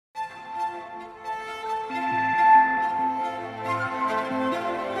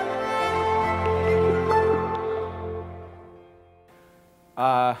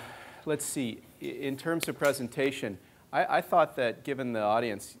let's see. In terms of presentation, I thought that given the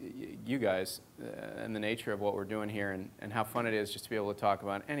audience, you guys, and the nature of what we're doing here and how fun it is just to be able to talk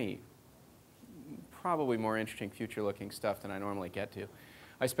about any probably more interesting future-looking stuff than I normally get to.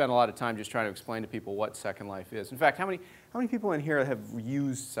 I spend a lot of time just trying to explain to people what Second Life is. In fact, how many people in here have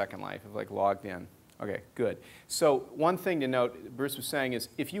used Second Life, have like logged in? Okay, good. So one thing to note, Bruce was saying, is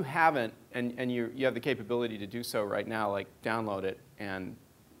if you haven't, and you have the capability to do so right now, like download it and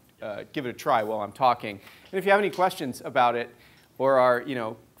give it a try while I'm talking. And if you have any questions about it, or are,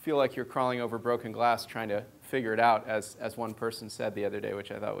 feel like you're crawling over broken glass trying to figure it out, as one person said the other day, which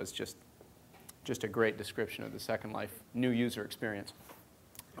I thought was just a great description of the Second Life new user experience.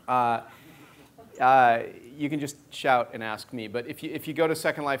 You can just shout and ask me. But if you go to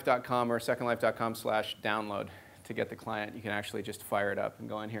secondlife.com or secondlife.com/download to get the client, you can actually just fire it up and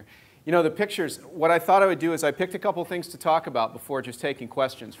go in here. The pictures, what I thought I would do is I picked a couple things to talk about before just taking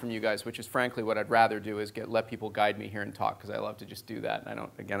questions from you guys, which is frankly what I'd rather do is let people guide me here and talk, because I love to just do that. And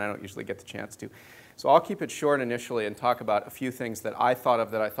I don't usually get the chance to. So I'll keep it short initially and talk about a few things that I thought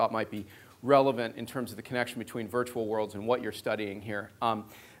of that I thought might be relevant in terms of the connection between virtual worlds and what you're studying here.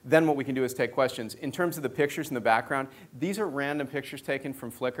 Then what we can do is take questions. In terms of the pictures in the background, these are random pictures taken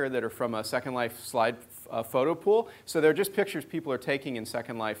from Flickr that are from a Second Life slide photo pool. So they're just pictures people are taking in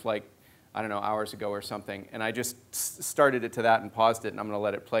Second Life like, I don't know, hours ago or something. And I just started it to that and paused it, and I'm going to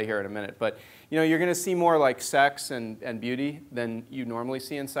let it play here in a minute. But you're going to see more like sex and beauty than you normally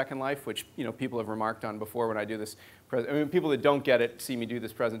see in Second Life, which people have remarked on before when I do this. People that don't get it see me do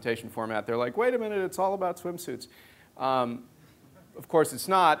this presentation format. They're like, wait a minute, it's all about swimsuits. Of course, it's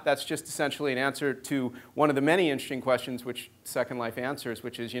not. That's just essentially an answer to one of the many interesting questions which Second Life answers,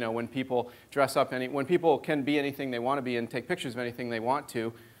 which is, when people dress up, when people can be anything they want to be and take pictures of anything they want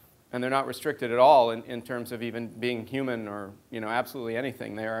to, and they're not restricted at all in terms of even being human or, absolutely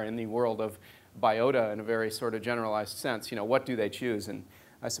anything. They are in the world of biota in a very sort of generalized sense. What do they choose? And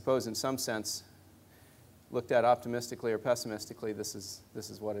I suppose in some sense, looked at optimistically or pessimistically, this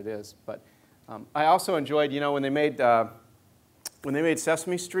is what it is. But I also enjoyed, when they made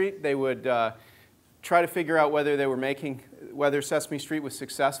Sesame Street, they would try to figure out whether Sesame Street was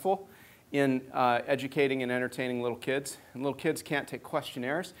successful in educating and entertaining little kids. And little kids can't take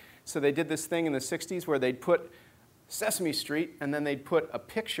questionnaires. So they did this thing in the 60s where they'd put Sesame Street and then they'd put a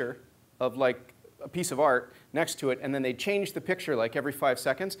picture of like a piece of art next to it, and then they'd change the picture like every 5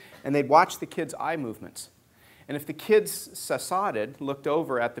 seconds, and they'd watch the kids' eye movements. And if the kids looked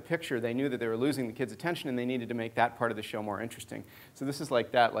over at the picture, they knew that they were losing the kids' attention and they needed to make that part of the show more interesting. So this is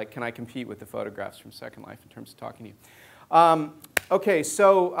like that, like, can I compete with the photographs from Second Life in terms of talking to you? Okay,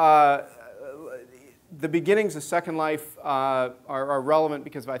 so the beginnings of Second Life are relevant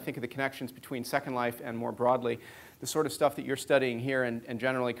because I think of the connections between Second Life and more broadly the sort of stuff that you're studying here and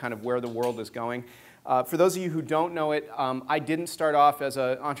generally kind of where the world is going. For those of you who don't know it, I didn't start off as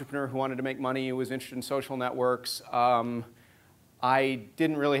an entrepreneur who wanted to make money, who was interested in social networks. I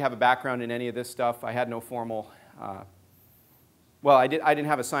didn't really have a background in any of this stuff. I had no formal, well, I didn't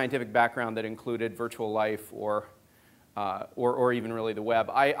have a scientific background that included virtual life or even really the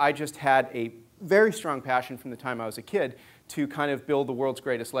web. I just had a very strong passion from the time I was a kid to kind of build the world's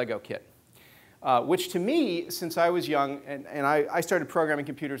greatest Lego kit. Which to me, since I was young, and I started programming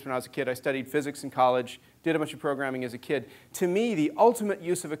computers when I was a kid, I studied physics in college, did a bunch of programming as a kid. To me, the ultimate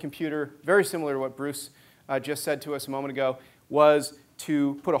use of a computer, very similar to what Bruce just said to us a moment ago, was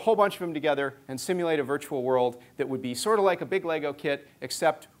to put a whole bunch of them together and simulate a virtual world that would be sort of like a big Lego kit,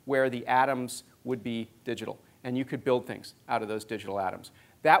 except where the atoms would be digital. And you could build things out of those digital atoms.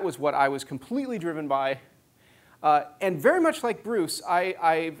 That was what I was completely driven by. And very much like Bruce,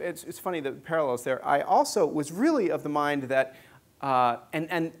 it's funny the parallels there. I also was really of the mind that,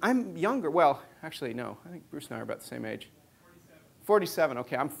 and I'm younger. Well, actually, no. I think Bruce and I are about the same age. 47.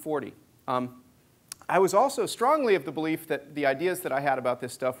 Okay, I'm 40. I was also strongly of the belief that the ideas that I had about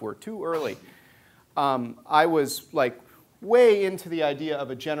this stuff were too early. I was like way into the idea of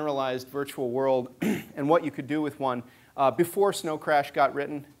a generalized virtual world and what you could do with one before Snow Crash got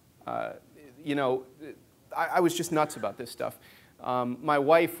written. I was just nuts about this stuff. My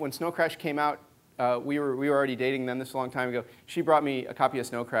wife, when Snow Crash came out, we were already dating then, this is a long time ago. She brought me a copy of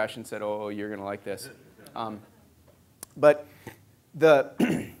Snow Crash and said, oh, you're going to like this. But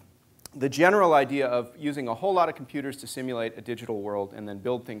the general idea of using a whole lot of computers to simulate a digital world and then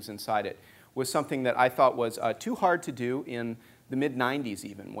build things inside it was something that I thought was too hard to do in the mid-90s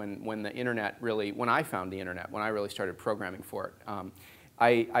even, when the internet really, when I found the internet, when I really started programming for it.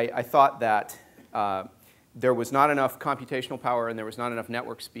 I thought that there was not enough computational power and there was not enough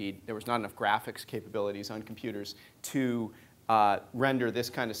network speed, there was not enough graphics capabilities on computers to render this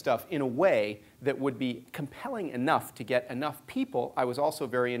kind of stuff in a way that would be compelling enough to get enough people. I was also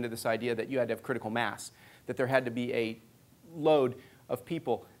very into this idea that you had to have critical mass, that there had to be a load of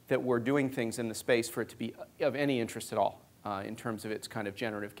people that were doing things in the space for it to be of any interest at all in terms of its kind of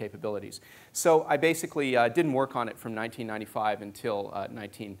generative capabilities. So I basically didn't work on it from 1995 until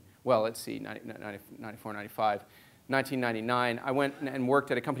 94, 95. 1999, I went and worked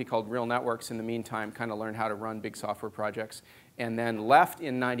at a company called Real Networks in the meantime, kind of learned how to run big software projects, and then left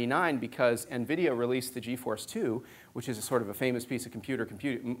in 99 because NVIDIA released the GeForce 2, which is a sort of a famous piece of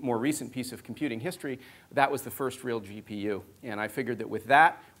more recent piece of computing history. That was the first real GPU. And I figured that with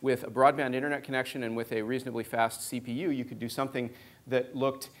that, with a broadband internet connection and with a reasonably fast CPU, you could do something that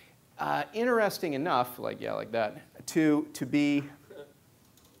looked interesting enough, like that, to be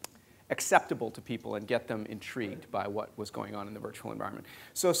acceptable to people and get them intrigued by what was going on in the virtual environment.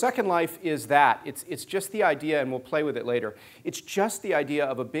 So Second Life is that. It's just the idea, and we'll play with it later, it's just the idea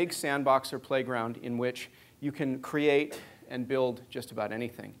of a big sandbox or playground in which you can create and build just about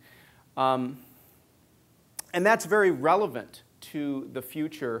anything. And that's very relevant to the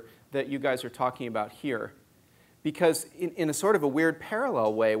future that you guys are talking about here. Because in a sort of a weird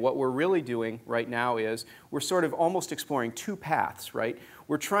parallel way, what we're really doing right now is we're sort of almost exploring two paths, right?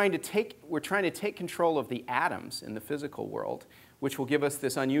 We're trying to take control of the atoms in the physical world, which will give us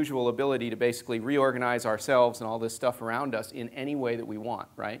this unusual ability to basically reorganize ourselves and all this stuff around us in any way that we want,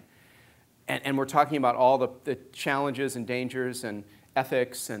 right? And we're talking about all the challenges and dangers and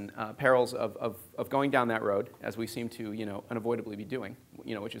ethics and perils of going down that road, as we seem to, unavoidably be doing,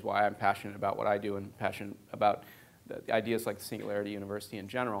 which is why I'm passionate about what I do and passionate about the ideas like the Singularity University in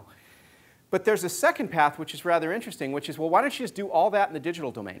general. But there's a second path, which is rather interesting, which is, well, why don't you just do all that in the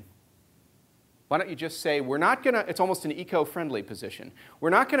digital domain? Why don't you just say, we're not going to, it's almost an eco-friendly position. We're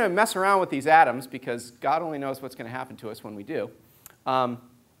not going to mess around with these atoms because God only knows what's going to happen to us when we do.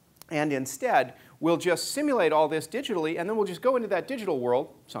 And instead, we'll just simulate all this digitally, and then we'll just go into that digital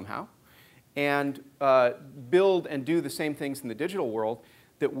world somehow and build and do the same things in the digital world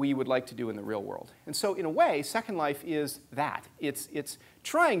that we would like to do in the real world. And so in a way, Second Life is that. It's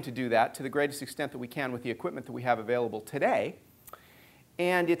trying to do that to the greatest extent that we can with the equipment that we have available today.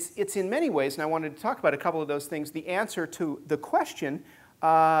 And it's in many ways, and I wanted to talk about a couple of those things, the answer to the question,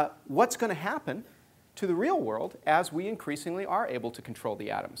 what's going to happen to the real world as we increasingly are able to control the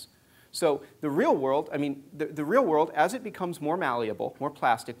atoms? So the real world, the real world, as it becomes more malleable, more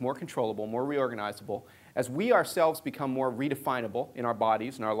plastic, more controllable, more reorganizable, as we ourselves become more redefinable in our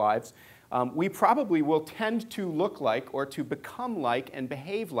bodies and our lives, we probably will tend to look like or to become like and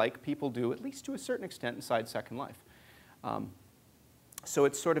behave like people do, at least to a certain extent, inside Second Life. So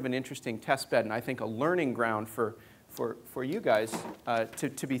it's sort of an interesting test bed, and I think a learning ground for you guys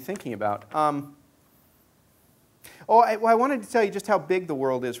to be thinking about. I wanted to tell you just how big the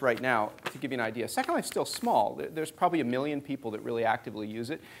world is right now, to give you an idea. Second Life's still small. There's probably 1 million people that really actively use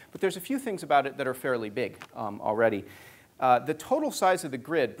it, but there's a few things about it that are fairly big already. The total size of the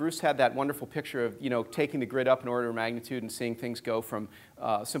grid, Bruce had that wonderful picture of taking the grid up an order of magnitude and seeing things go from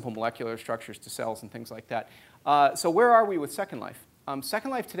simple molecular structures to cells and things like that. So where are we with Second Life?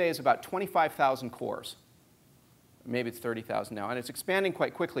 Second Life today is about 25,000 cores. Maybe it's 30,000 now, and it's expanding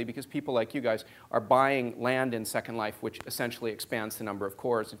quite quickly because people like you guys are buying land in Second Life, which essentially expands the number of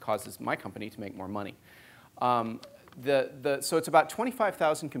cores and causes my company to make more money. So it's about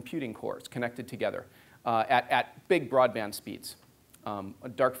 25,000 computing cores connected together at big broadband speeds.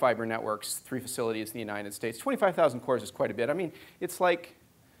 Dark fiber networks, 3 facilities in the United States. 25,000 cores is quite a bit. It's like,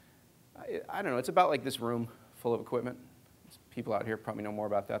 I don't know, it's about like this room full of equipment. People out here probably know more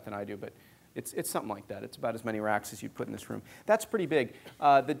about that than I do, but it's something like that. It's about as many racks as you'd put in this room. That's pretty big.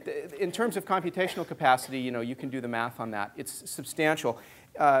 In terms of computational capacity, you can do the math on that. It's substantial.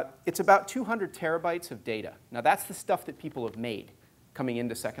 It's about 200 terabytes of data. Now, that's the stuff that people have made coming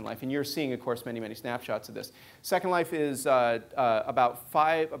into Second Life. And you're seeing, of course, many, many snapshots of this. Second Life is about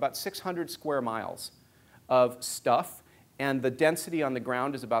 600 square miles of stuff, and the density on the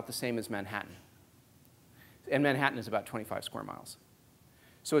ground is about the same as Manhattan. And Manhattan is about 25 square miles.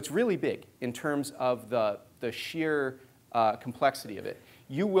 So it's really big in terms of the sheer complexity of it.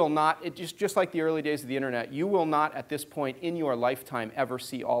 You will not, just like the early days of the internet, you will not at this point in your lifetime ever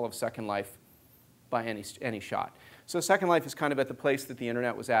see all of Second Life by any shot. So Second Life is kind of at the place that the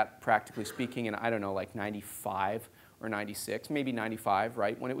internet was at, practically speaking, in, I don't know, like 95 or 96, maybe 95,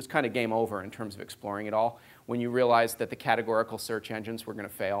 right? When it was kind of game over in terms of exploring it all. When you realized that the categorical search engines were going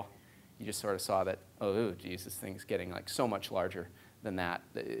to fail, you just sort of saw that, oh, geez, this thing's getting like so much larger than that.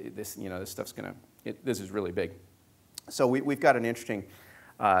 This stuff's going to, this is really big. So we've got an interesting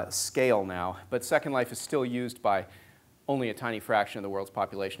scale now, but Second Life is still used by only a tiny fraction of the world's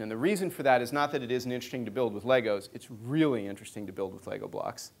population. And the reason for that is not that it isn't interesting to build with Legos. It's really interesting to build with Lego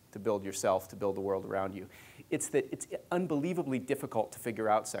blocks, to build yourself, to build the world around you. It's that it's unbelievably difficult to figure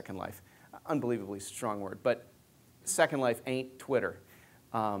out Second Life. Unbelievably is a strong word, but Second Life ain't Twitter.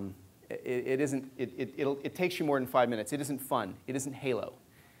 It takes you more than 5 minutes. It isn't fun. It isn't Halo.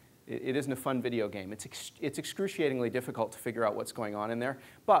 It isn't a fun video game. It's excruciatingly difficult to figure out what's going on in there.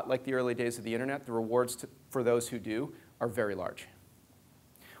 But like the early days of the internet, the rewards for those who do are very large.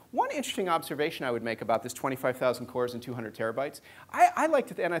 One interesting observation I would make about this 25,000 cores and 200 terabytes, I like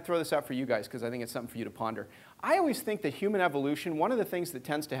to, and I throw this out for you guys because I think it's something for you to ponder. I always think that human evolution, one of the things that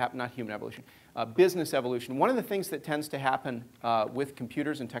tends to happen, not human evolution, business evolution, one of the things that tends to happen with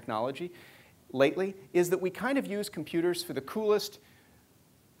computers and technology lately is that we kind of use computers for the coolest.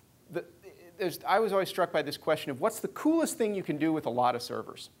 I was always struck by this question of what's the coolest thing you can do with a lot of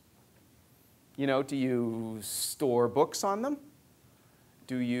servers? You know, do you store books on them?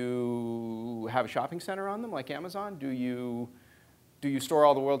 Do you have a shopping center on them like Amazon? Do you store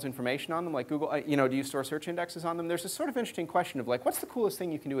all the world's information on them like Google? You know, do you store search indexes on them? There's this sort of interesting question of like, what's the coolest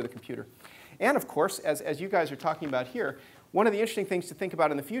thing you can do with a computer? And of course, as you guys are talking about here, one of the interesting things to think about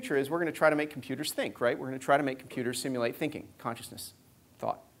in the future is we're going to try to make computers think, right? We're going to try to make computers simulate thinking, consciousness,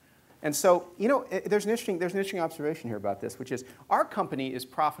 thought. And so, you know, there's an interesting observation here about this, which is our company is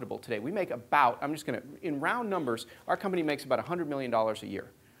profitable today. We make about, I'm just going to, in round numbers, our company makes about $100 million a year.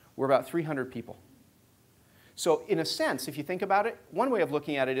 We're about 300 people. So in a sense, if you think about it, one way of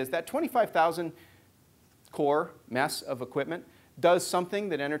looking at it is that 25,000 core mess of equipment does something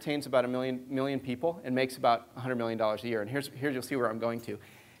that entertains about a million people and makes about $100 million a year. And here's you'll see where I'm going to.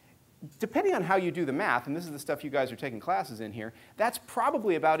 Depending on how you do the math, and this is the stuff you guys are taking classes in here, that's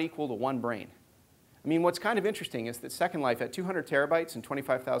probably about equal to one brain. I mean, what's kind of interesting is that Second Life at 200 terabytes and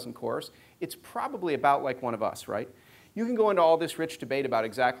 25,000 cores, it's probably about like one of us, right? You can go into all this rich debate about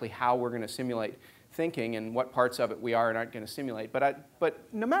exactly how we're going to simulate thinking and what parts of it we are and aren't going to simulate. But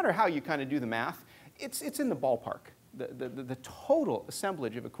no matter how you kind of do the math, it's in the ballpark. The total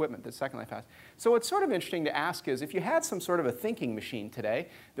assemblage of equipment that Second Life has. So what's sort of interesting to ask is if you had some sort of a thinking machine today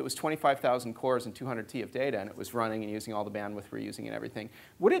that was 25,000 cores and 200 T of data and it was running and using all the bandwidth we're using and everything,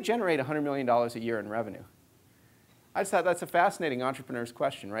 would it generate $100 million a year in revenue? I just thought that's a fascinating entrepreneur's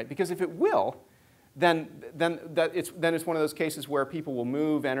question, right? Because if it will, then it's one of those cases where people will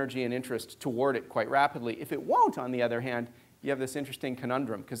move energy and interest toward it quite rapidly. If it won't, on the other hand, you have this interesting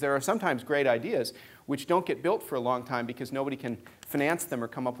conundrum, because there are sometimes great ideas which don't get built for a long time because nobody can finance them or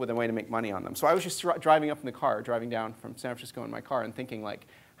come up with a way to make money on them. So I was just driving up in the car, driving down from San Francisco in my car and thinking like,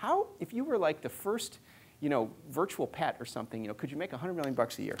 how, if you were like the first, you know, virtual pet or something, you know, could you make $100 million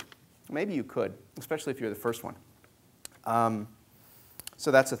a year? Maybe you could, especially if you're the first one.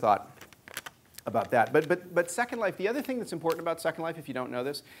 So that's a thought about that. But Second Life, the other thing that's important about Second Life, if you don't know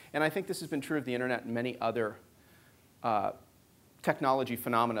this, and I think this has been true of the internet and many other technology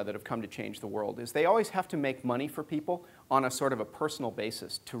phenomena that have come to change the world, is they always have to make money for people on a sort of a personal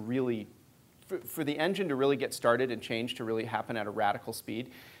basis to really, for the engine to really get started and change to really happen at a radical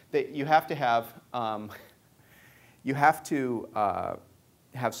speed, that you have to have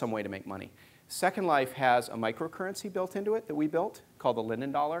some way to make money. Second Life has a microcurrency built into it that we built called the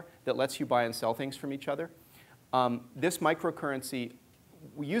Linden Dollar that lets you buy and sell things from each other. This microcurrency,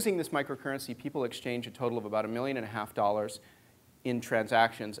 using this microcurrency, people exchange a total of about $1.5 million in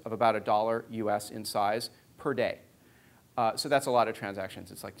transactions of about $1 US in size per day. So that's a lot of transactions.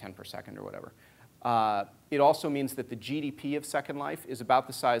 It's like 10 per second or whatever. It also means that the GDP of Second Life is about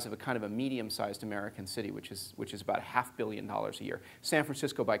the size of a kind of a medium-sized American city, which is about $500 million a year. San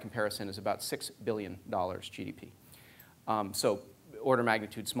Francisco, by comparison, is about $6 billion GDP. So order of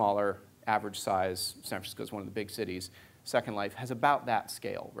magnitude smaller, average size. San Francisco is one of the big cities. Second Life has about that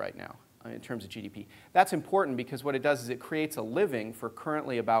scale right now in terms of GDP. That's important because what it does is it creates a living for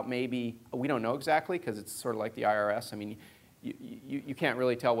currently about maybe, we don't know exactly because it's sort of like the IRS. I mean, you can't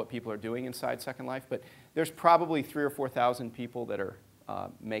really tell what people are doing inside Second Life, but there's probably 3,000 or 4,000 people that are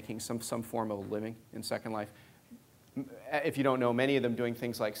making some form of a living in Second Life. If you don't know, many of them doing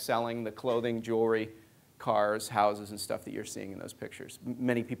things like selling the clothing, jewelry, cars, houses, and stuff that you're seeing in those pictures.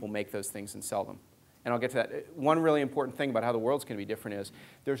 Many people make those things and sell them. And I'll get to that. One really important thing about how the world's going to be different is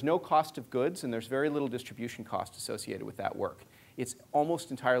there's no cost of goods and there's very little distribution cost associated with that work. It's almost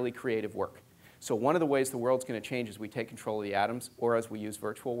entirely creative work. So one of the ways the world's going to change as we take control of the atoms or as we use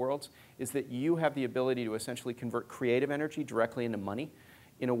virtual worlds is that you have the ability to essentially convert creative energy directly into money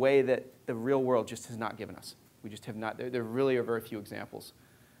in a way that the real world just has not given us. We just have not. There really are very few examples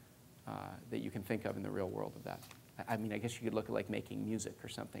that you can think of in the real world of that. I mean, I guess you could look at like making music or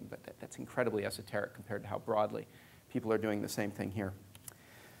something, but that's incredibly esoteric compared to how broadly people are doing the same thing here.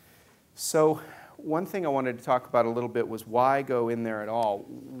 So one thing I wanted to talk about a little bit was why go in there at all.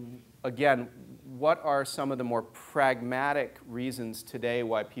 Again, what are some of the more pragmatic reasons today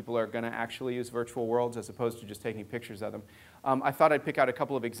why people are going to actually use virtual worlds as opposed to just taking pictures of them? I thought I'd pick out a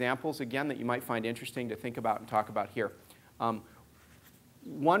couple of examples, again, that you might find interesting to think about and talk about here.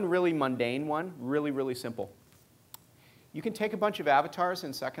 One really mundane one, really, really simple. You can take a bunch of avatars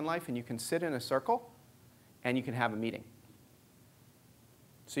in Second Life and you can sit in a circle and you can have a meeting.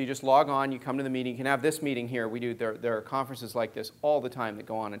 So you just log on, you come to the meeting, you can have this meeting here. There are conferences like this all the time that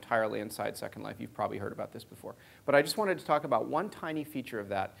go on entirely inside Second Life. You've probably heard about this before. But I just wanted to talk about one tiny feature of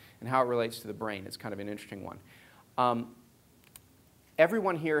that and how it relates to the brain. It's kind of an interesting one.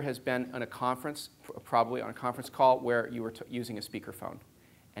 Everyone here has been on a conference, probably on a conference call where you were using a speakerphone.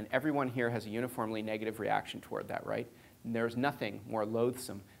 And everyone here has a uniformly negative reaction toward that, right? And there's nothing more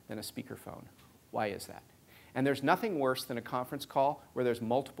loathsome than a speakerphone. Why is that? And there's nothing worse than a conference call where there's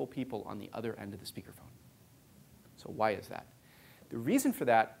multiple people on the other end of the speakerphone. So why is that? The reason for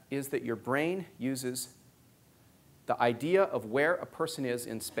that is that your brain uses the idea of where a person is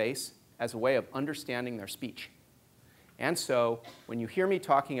in space as a way of understanding their speech. And so when you hear me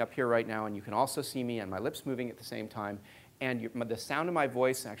talking up here right now, and you can also see me and my lips moving at the same time, and the sound of my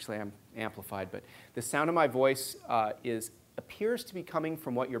voice, actually I'm amplified, but the sound of my voice appears to be coming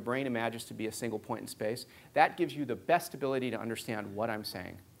from what your brain imagines to be a single point in space. That gives you the best ability to understand what I'm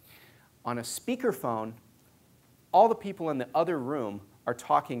saying. On a speakerphone, all the people in the other room are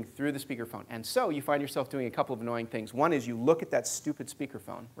talking through the speakerphone. And so you find yourself doing a couple of annoying things. One is you look at that stupid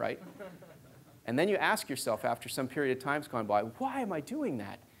speakerphone, right? And then you ask yourself after some period of time's gone by, why am I doing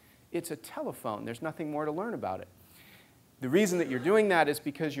that? It's a telephone. There's nothing more to learn about it. The reason that you're doing that is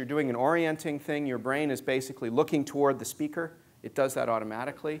because you're doing an orienting thing. Your brain is basically looking toward the speaker. It does that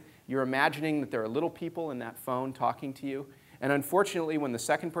automatically. You're imagining that there are little people in that phone talking to you. And unfortunately, when the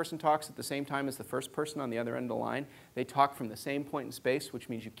second person talks at the same time as the first person on the other end of the line, they talk from the same point in space, which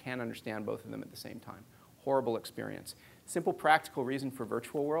means you can't understand both of them at the same time. Horrible experience. Simple practical reason for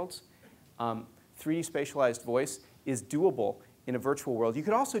virtual worlds. 3D spatialized voice is doable in a virtual world. You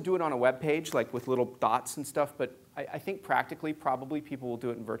could also do it on a web page, like with little dots and stuff, but I think practically, probably people will do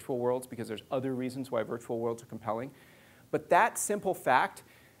it in virtual worlds because there's other reasons why virtual worlds are compelling. But that simple fact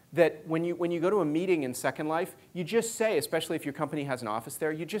that when you go to a meeting in Second Life, you just say, especially if your company has an office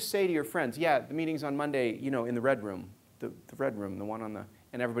there, you just say to your friends, yeah, the meeting's on Monday, you know, in the red room, the red room, the one on the,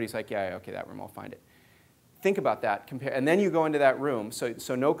 and everybody's like, yeah, okay, that room, I'll find it. Think about that, compare, and then you go into that room,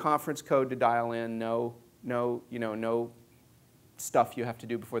 so no conference code to dial in, no stuff you have to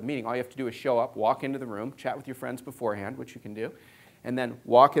do before the meeting. All you have to do is show up, walk into the room, chat with your friends beforehand, which you can do, and then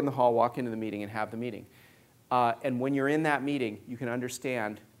walk in the hall, walk into the meeting, and have the meeting. And when you're in that meeting, you can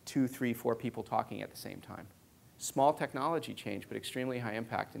understand 2, 3, 4 people talking at the same time. Small technology change, but extremely high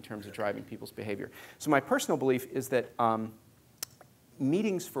impact in terms of driving people's behavior. So my personal belief is that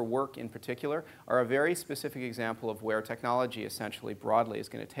meetings for work in particular are a very specific example of where technology essentially broadly is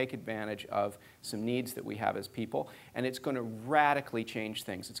going to take advantage of some needs that we have as people, and it's going to radically change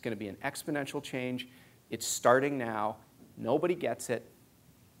things. It's going to be an exponential change. It's starting now. Nobody gets it.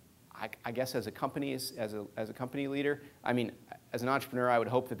 I guess as a company, as a company leader, I mean, as an entrepreneur, I would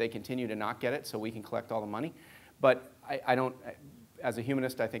hope that they continue to not get it so we can collect all the money. But I don't, as a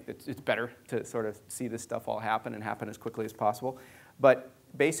humanist, I think that it's better to sort of see this stuff all happen and happen as quickly as possible. But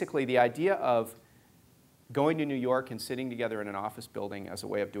basically, the idea of going to New York and sitting together in an office building as a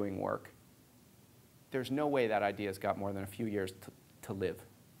way of doing work, there's no way that idea has got more than a few years to live.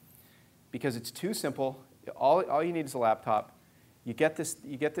 Because it's too simple. All you need is a laptop. You get this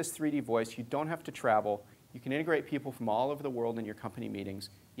 3D voice. You don't have to travel. You can integrate people from all over the world in your company meetings.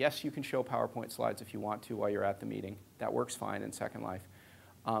 Yes, you can show PowerPoint slides if you want to while you're at the meeting. That works fine in Second Life.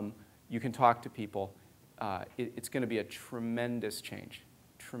 You can talk to people. It's going to be a tremendous change,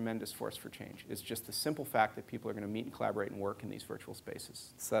 tremendous force for change. It's just the simple fact that people are going to meet and collaborate and work in these virtual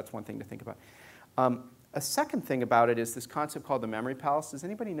spaces. So that's one thing to think about. A second thing about it is this concept called the memory palace. Does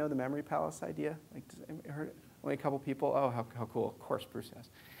anybody know the memory palace idea? Like, does anybody heard it? Only a couple people? Oh, how cool. Of course Bruce has.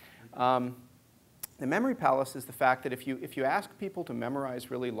 The memory palace is the fact that if you ask people to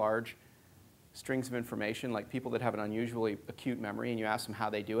memorize really large strings of information, like people that have an unusually acute memory, and you ask them how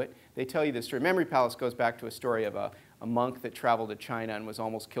they do it, they tell you this story. Memory palace goes back to a story of a monk that traveled to China and was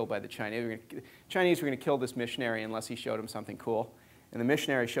almost killed by the Chinese. The Chinese were going to kill this missionary unless he showed him something cool. And the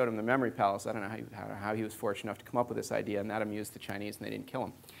missionary showed him the memory palace. I don't know how he was fortunate enough to come up with this idea, and that amused the Chinese, and they didn't kill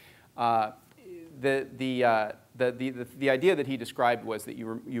him. The idea that he described was that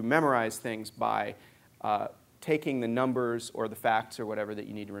you memorize things by taking the numbers or the facts or whatever that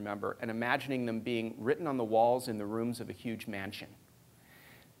you need to remember and imagining them being written on the walls in the rooms of a huge mansion.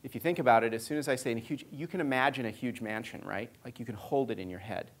 If you think about it, as soon as I say you can imagine a huge mansion, right? Like you can hold it in your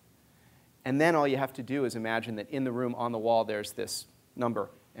head. And then all you have to do is imagine that in the room on the wall there's this number.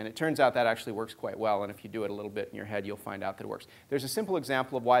 And it turns out that actually works quite well. And if you do it a little bit in your head, you'll find out that it works. There's a simple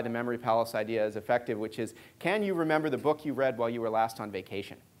example of why the memory palace idea is effective, which is, can you remember the book you read while you were last on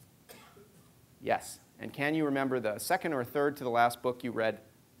vacation? Yes. And can you remember the second or third to the last book you read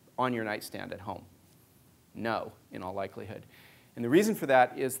on your nightstand at home? No, in all likelihood. And the reason for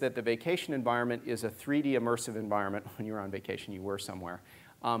that is that the vacation environment is a 3D immersive environment. When you were on vacation, you were somewhere.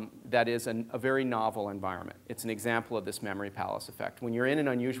 That is a very novel environment. It's an example of this memory palace effect. When you're in an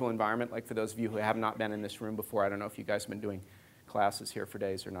unusual environment, like for those of you who have not been in this room before, I don't know if you guys have been doing classes here for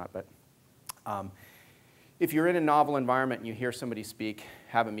days or not, but if you're in a novel environment and you hear somebody speak,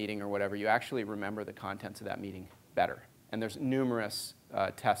 have a meeting or whatever, you actually remember the contents of that meeting better. And there's numerous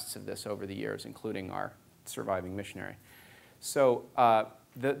tests of this over the years, including our surviving missionary. So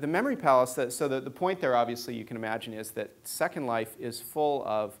the memory palace, so the point there, obviously, you can imagine, is that Second Life is full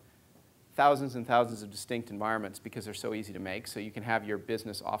of thousands and thousands of distinct environments because they're so easy to make. So you can have your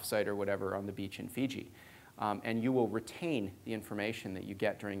business offsite or whatever on the beach in Fiji. And you will retain the information that you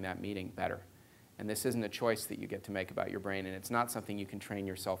get during that meeting better. And this isn't a choice that you get to make about your brain, and it's not something you can train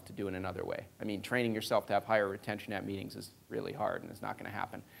yourself to do in another way. I mean, training yourself to have higher retention at meetings is really hard, and it's not going to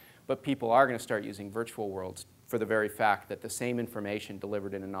happen. But people are going to start using virtual worlds for the very fact that the same information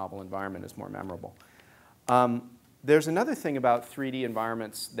delivered in a novel environment is more memorable. There's another thing about 3D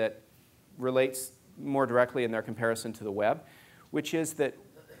environments that relates more directly in their comparison to the web, which is that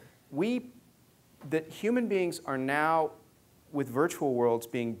human beings are now, with virtual worlds,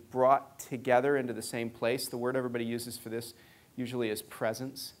 being brought together into the same place. The word everybody uses for this usually is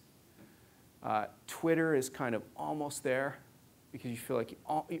presence. Twitter is kind of almost there, because you feel like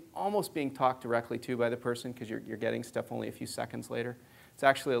you're almost being talked directly to by the person because you're getting stuff only a few seconds later. It's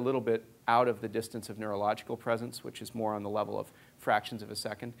actually a little bit out of the distance of neurological presence, which is more on the level of fractions of a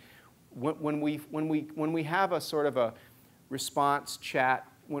second. When we have a sort of a response chat,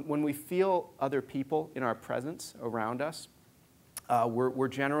 when we feel other people in our presence around us, we're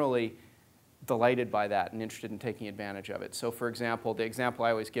generally delighted by that and interested in taking advantage of it. So for example, the example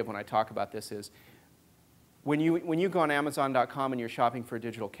I always give when I talk about this is, when you go on Amazon.com and you're shopping for a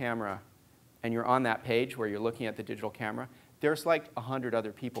digital camera and you're on that page where you're looking at the digital camera, there's like 100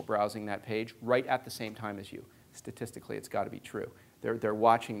 other people browsing that page right at the same time as you. Statistically, it's got to be true. They're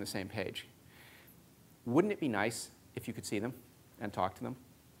watching the same page. Wouldn't it be nice if you could see them and talk to them?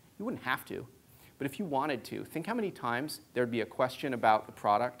 You wouldn't have to. But if you wanted to, think how many times there'd be a question about the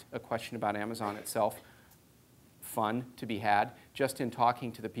product, a question about Amazon itself, fun to be had, just in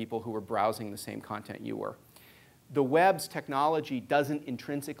talking to the people who were browsing the same content you were. The web's technology doesn't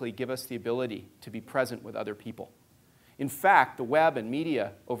intrinsically give us the ability to be present with other people. In fact, the web and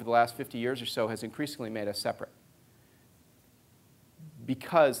media over the last 50 years or so has increasingly made us separate,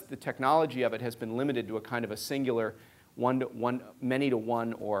 because the technology of it has been limited to a kind of a singular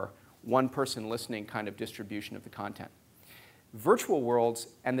many-to-one or one person listening kind of distribution of the content. Virtual worlds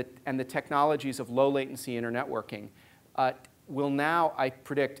and the technologies of low latency internetworking will now, I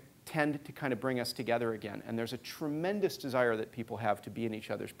predict, tend to kind of bring us together again. And there's a tremendous desire that people have to be in each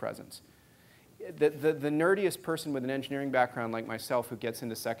other's presence. The nerdiest person with an engineering background like myself who gets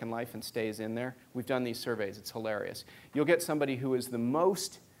into Second Life and stays in there, we've done these surveys, it's hilarious. You'll get somebody who is the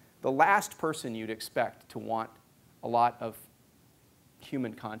last person you'd expect to want a lot of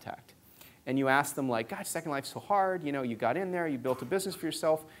human contact. And you ask them like, gosh, Second Life's so hard, you know, you got in there, you built a business for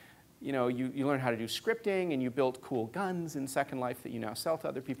yourself, you know, you learned how to do scripting, and you built cool guns in Second Life that you now sell to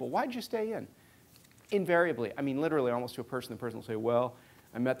other people. Why'd you stay in? Invariably, I mean, literally almost to a person, the person will say, well,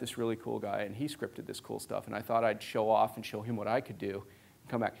 I met this really cool guy, and he scripted this cool stuff, and I thought I'd show off and show him what I could do and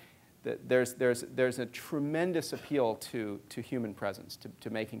come back. There's a tremendous appeal to human presence, to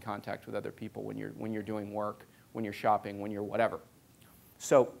making contact with other people when you're doing work, when you're shopping, when you're whatever.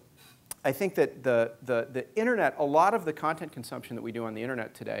 So I think that the internet, a lot of the content consumption that we do on the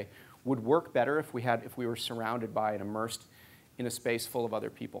internet today would work better if we were surrounded by and immersed in a space full of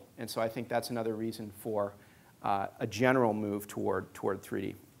other people. And so I think that's another reason for a general move toward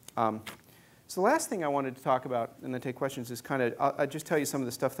 3D. So the last thing I wanted to talk about and then take questions is kind of, I'll just tell you some of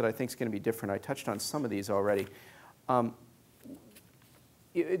the stuff that I think is going to be different. I touched on some of these already. I'm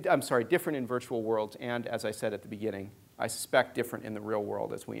sorry, different in virtual worlds, and as I said at the beginning, I suspect different in the real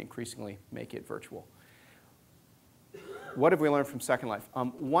world as we increasingly make it virtual. What have we learned from Second Life?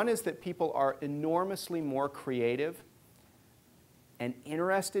 One is that people are enormously more creative and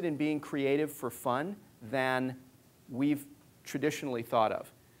interested in being creative for fun than we've traditionally thought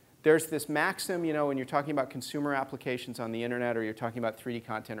of. There's this maxim, you know, when you're talking about consumer applications on the internet or you're talking about 3D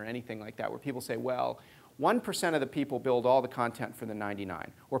content or anything like that, where people say, well, 1% of the people build all the content for the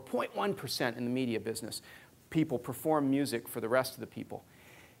 99, or 0.1% in the media business. People perform music for the rest of the people.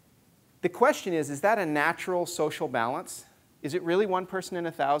 The question is that a natural social balance? Is it really one person in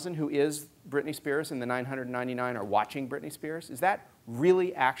 1,000 who is Britney Spears and the 999 are watching Britney Spears? Is that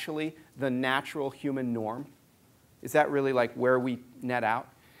really actually the natural human norm? Is that really like where we net out?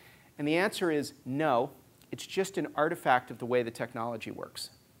 And the answer is no. It's just an artifact of the way the technology works.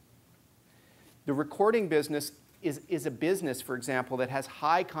 The recording business is a business, for example, that has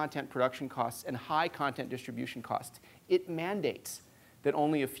high content production costs and high content distribution costs. It mandates that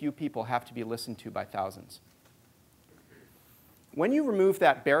only a few people have to be listened to by thousands. When you remove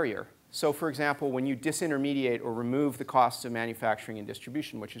that barrier, so for example, when you disintermediate or remove the costs of manufacturing and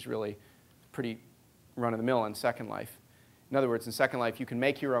distribution, which is really pretty run-of-the-mill in Second Life. In other words, in Second Life, you can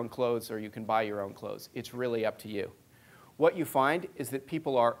make your own clothes or you can buy your own clothes. It's really up to you. What you find is that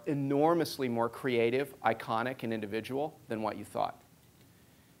people are enormously more creative, iconic, and individual than what you thought.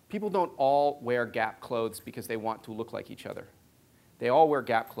 People don't all wear Gap clothes because they want to look like each other. They all wear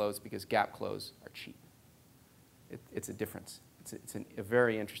Gap clothes because Gap clothes are cheap. It's a difference. It's a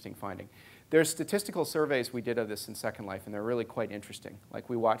very interesting finding. There's statistical surveys we did of this in Second Life, and they're really quite interesting. Like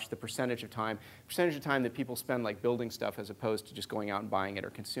we watched the percentage of time that people spend like building stuff as opposed to just going out and buying it or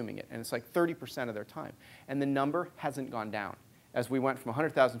consuming it. And it's like 30% of their time. And the number hasn't gone down. As we went from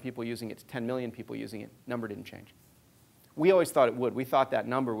 100,000 people using it to 10 million people using it, number didn't change. We always thought it would. We thought that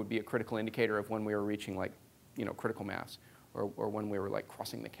number would be a critical indicator of when we were reaching like, you know, critical mass, or when we were like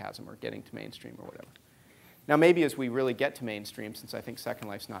crossing the chasm or getting to mainstream or whatever. Now maybe as we really get to mainstream, since I think Second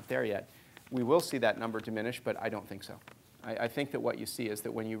Life's not there yet, we will see that number diminish, but I don't think so. I think that what you see is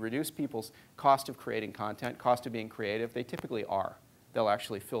that when you reduce people's cost of creating content, cost of being creative, they typically are. They'll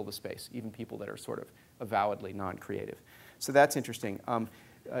actually fill the space, even people that are sort of avowedly non-creative. So that's interesting.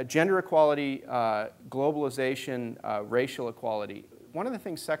 Gender equality, globalization, racial equality. One of the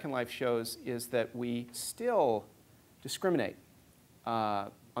things Second Life shows is that we still discriminate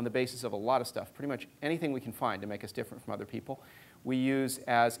on the basis of a lot of stuff, pretty much anything we can find to make us different from other people. We use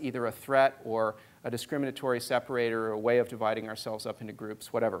as either a threat or a discriminatory separator or a way of dividing ourselves up into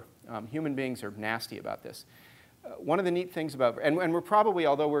groups, whatever. Human beings are nasty about this. One of the neat things about, and we're probably,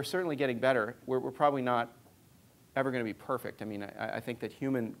 although we're certainly getting better, we're probably not ever going to be perfect. I mean, I think that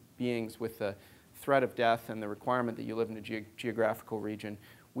human beings with the threat of death and the requirement that you live in a geographical region,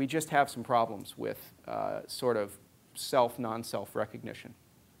 we just have some problems with sort of self, non-self recognition.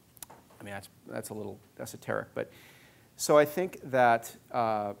 I mean, that's a little esoteric, but so I think that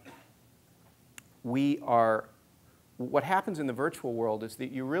what happens in the virtual world is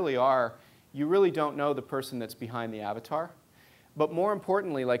that you really don't know the person that's behind the avatar. But more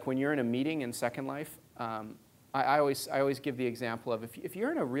importantly, like when you're in a meeting in Second Life, I always give the example of if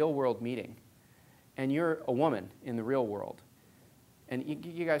you're in a real world meeting and you're a woman in the real world, and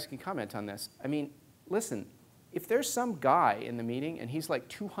you guys can comment on this. I mean, listen, if there's some guy in the meeting and he's like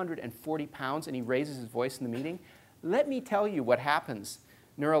 240 pounds and he raises his voice in the meeting, let me tell you what happens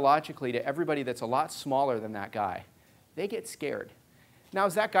neurologically to everybody that's a lot smaller than that guy. They get scared. Now,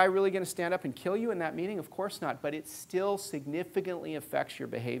 is that guy really going to stand up and kill you in that meeting? Of course not, but it still significantly affects your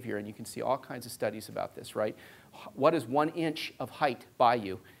behavior, and you can see all kinds of studies about this, right? What does 1 inch of height buy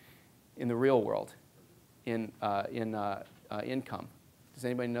you in the real world in income? Does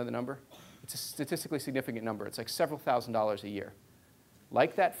anybody know the number? It's a statistically significant number. It's like several $1,000s a year.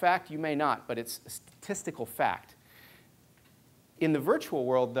 Like that fact? You may not, but it's a statistical fact. In the virtual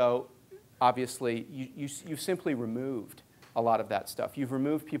world, though, obviously, you've simply removed a lot of that stuff. You've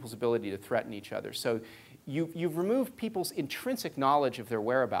removed people's ability to threaten each other. So you've removed people's intrinsic knowledge of their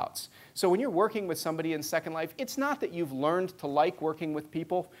whereabouts. So when you're working with somebody in Second Life, it's not that you've learned to like working with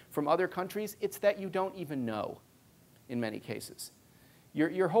people from other countries. It's that you don't even know in many cases.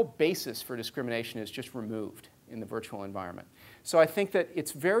 Your whole basis for discrimination is just removed in the virtual environment. So I think that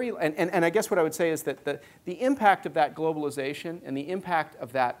it's very, and I guess what I would say is that the impact of that globalization and the impact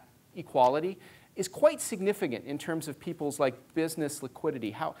of that equality is quite significant in terms of people's like business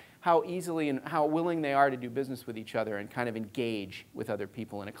liquidity, how easily and how willing they are to do business with each other and kind of engage with other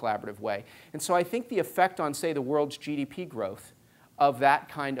people in a collaborative way. And so I think the effect on, say, the world's GDP growth of that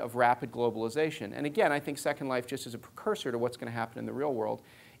kind of rapid globalization, and again, I think Second Life, just as a precursor to what's going to happen in the real world,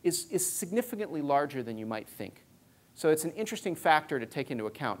 is significantly larger than you might think. So it's an interesting factor to take into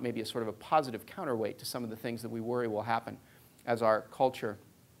account, maybe a sort of a positive counterweight to some of the things that we worry will happen as our culture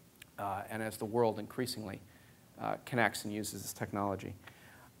and as the world increasingly connects and uses this technology.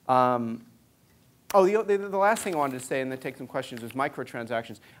 Oh, the last thing I wanted to say, and then take some questions, was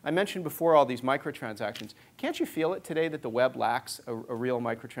microtransactions. I mentioned before all these microtransactions. Can't you feel it today that the web lacks a real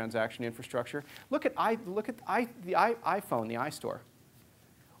microtransaction infrastructure? Look at the iPhone, the iStore.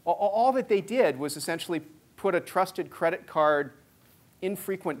 All that they did was essentially put a trusted credit card,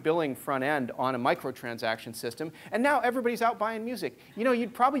 infrequent billing front end on a microtransaction system, and now everybody's out buying music. You know,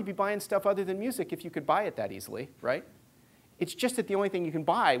 you'd probably be buying stuff other than music if you could buy it that easily, right? It's just that the only thing you can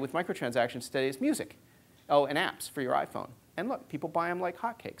buy with microtransactions today is music. Oh, and apps for your iPhone. And look, people buy them like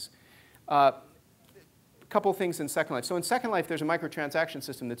hotcakes. A couple of things in Second Life. So in Second Life, there's a microtransaction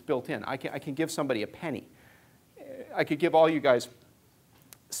system that's built in. I can give somebody a penny. I could give all you guys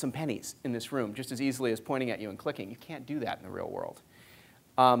some pennies in this room just as easily as pointing at you and clicking. You can't do that in the real world.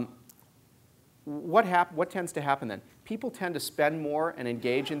 What tends to happen then? People tend to spend more and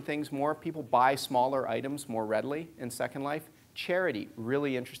engage in things more. People buy smaller items more readily in Second Life. Charity,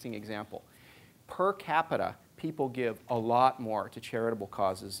 really interesting example. Per capita, people give a lot more to charitable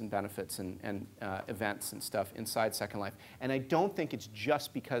causes and benefits and events and stuff inside Second Life. And I don't think it's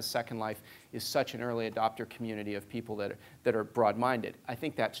just because Second Life is such an early adopter community of people that are broad-minded. I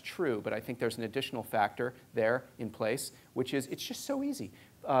think that's true, but I think there's an additional factor there in place, which is it's just so easy.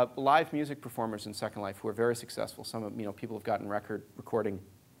 Live music performers in Second Life who are very successful. Some of people have gotten recording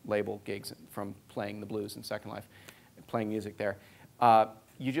label gigs from playing the blues in Second Life, playing music there.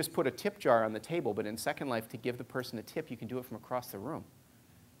 You just put a tip jar on the table, but in Second Life, to give the person a tip, you can do it from across the room.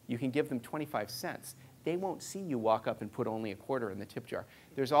 You can give them 25 cents. They won't see you walk up and put only a quarter in the tip jar.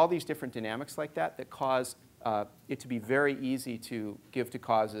 There's all these different dynamics like that that cause it to be very easy to give to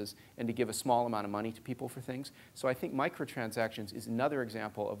causes and to give a small amount of money to people for things. So I think microtransactions is another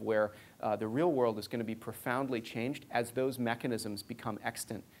example of where the real world is going to be profoundly changed as those mechanisms become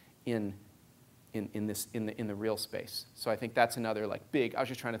extant in the real space. So I think that's another big. I was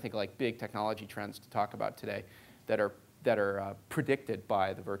just trying to think of big technology trends to talk about today that are predicted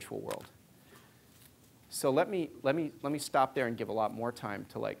by the virtual world. So let me stop there and give a lot more time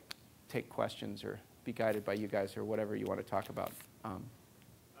to take questions or be guided by you guys or whatever you want to talk about. Fire.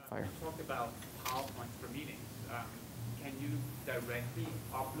 You talked about PowerPoint for meetings. Can you directly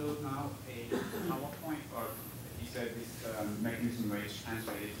upload now a PowerPoint, or you said this mechanism where it's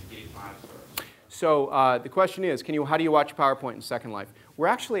translated to gate files first? So the question is, how do you watch PowerPoint in Second Life? We're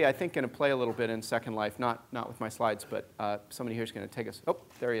actually, I think, going to play a little bit in Second Life, not with my slides, but somebody here is going to take us. Oh,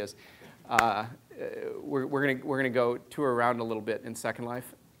 there he is. We're going to go tour around a little bit in Second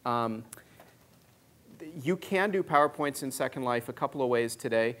Life. You can do PowerPoints in Second Life a couple of ways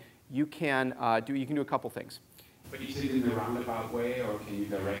today. You can do a couple things. But is it in the roundabout way, or can you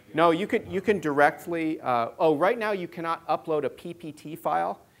directly? No, you can directly. Right now you cannot upload a PPT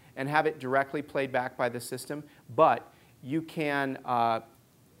file and have it directly played back by the system, but you can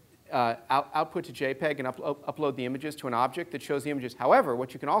output to JPEG and upload the images to an object that shows the images. However,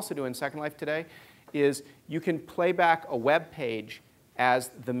 what you can also do in Second Life today is you can play back a web page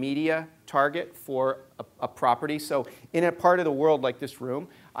as the media target for a property. So in a part of the world like this room,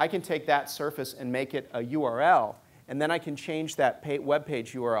 I can take that surface and make it a URL, and then I can change that web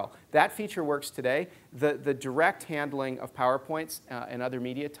page URL. That feature works today. The direct handling of PowerPoints and other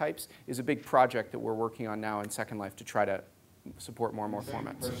media types is a big project that we're working on now in Second Life to try to support more and more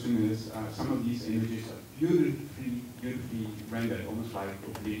formats. The question is, some of these images are beautifully rendered, almost like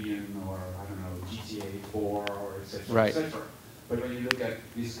Oblivion or, I don't know, GTA 4 or et cetera, right. et cetera. But when you look at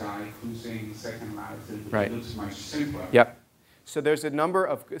this guy cruising Second Life, right. It looks much simpler. Yep. So there's a number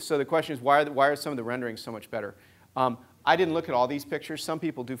of, so the question is, why are some of the renderings so much better? I didn't look at all these pictures. Some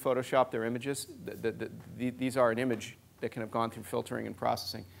people do Photoshop their images. These are an image that can have gone through filtering and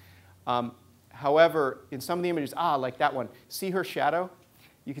processing. However, in some of the images, like that one, see her shadow?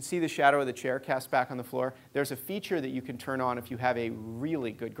 You can see the shadow of the chair cast back on the floor. There's a feature that you can turn on if you have a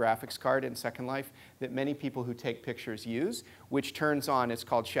really good graphics card in Second Life that many people who take pictures use, which turns on, it's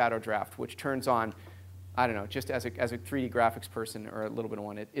called Shadow Draft, which turns on, I don't know, just as a 3D graphics person or a little bit of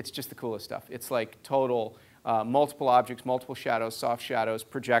one, it's just the coolest stuff. It's like total multiple objects, multiple shadows, soft shadows,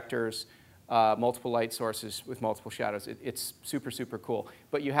 projectors, multiple light sources with multiple shadows. It's super, super cool.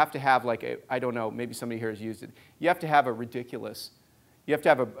 But you have to have I don't know, maybe somebody here has used it. You have to have a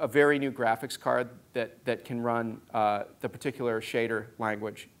very new graphics card that can run the particular shader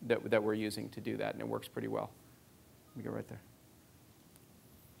language that we're using to do that, and it works pretty well. We go right there.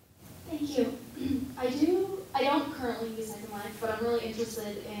 Thank you. I don't currently use Second Life, but I'm really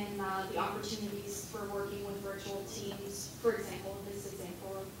interested in the opportunities for working with virtual teams, for example, in this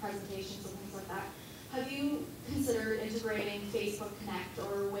example of presentations and things like that. Have you considered integrating Facebook Connect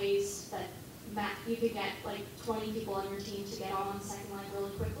or ways that you could get 20 people on your team to get on Second Life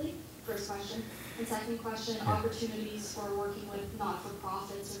really quickly for first question. And second question, opportunities for working with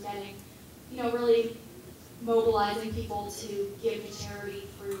not-for-profits or getting, really mobilizing people to give to charity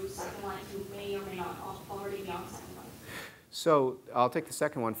through Second Life who may or may not already be on Second Life. So I'll take the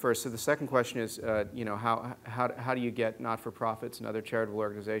second one first. So the second question is, how do you get not-for-profits and other charitable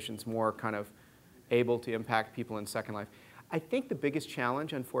organizations more kind of able to impact people in Second Life? I think the biggest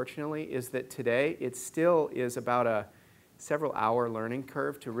challenge, unfortunately, is that today it still is about a several-hour learning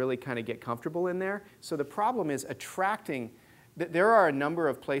curve to really kind of get comfortable in there. So the problem is attracting. There are a number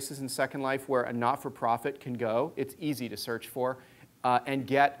of places in Second Life where a not-for-profit can go. It's easy to search for and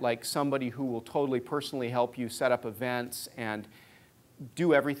get like somebody who will totally personally help you set up events and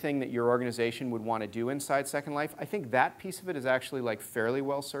do everything that your organization would want to do inside Second Life. I think that piece of it is actually like fairly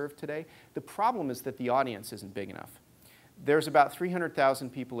well served today. The problem is that the audience isn't big enough. There's about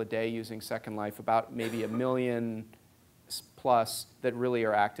 300,000 people a day using Second Life, about maybe 1 million plus that really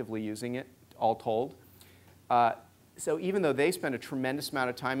are actively using it, all told. So even though they spend a tremendous amount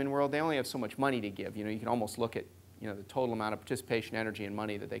of time in the world, they only have so much money to give. You can almost look at the total amount of participation, energy, and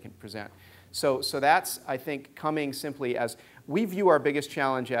money that they can present. So that's, I think, coming simply as we view our biggest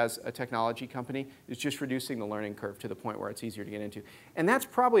challenge as a technology company is just reducing the learning curve to the point where it's easier to get into. And that's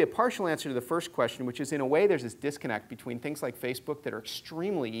probably a partial answer to the first question, which is in a way there's this disconnect between things like Facebook that are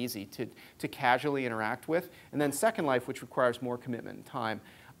extremely easy to casually interact with, and then Second Life, which requires more commitment and time.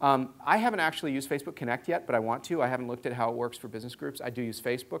 I haven't actually used Facebook Connect yet, but I want to. I haven't looked at how it works for business groups. I do use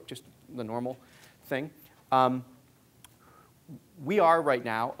Facebook, just the normal thing. We are right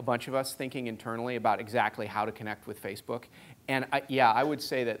now, a bunch of us, thinking internally about exactly how to connect with Facebook. And I would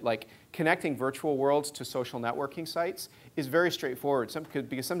say that like connecting virtual worlds to social networking sites is very straightforward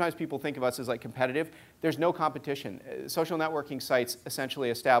because sometimes people think of us as like competitive. There's no competition. Social networking sites essentially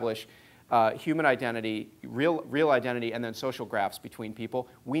establish human identity, real identity, and then social graphs between people.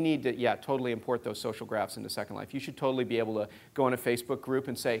 We need to, totally import those social graphs into Second Life. You should totally be able to go in a Facebook group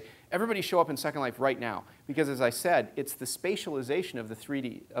and say, everybody show up in Second Life right now. Because as I said, it's the spatialization of the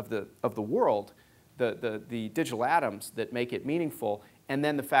 3D, of the world, the digital atoms that make it meaningful, and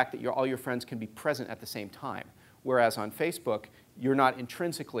then the fact that all your friends can be present at the same time. Whereas on Facebook, you're not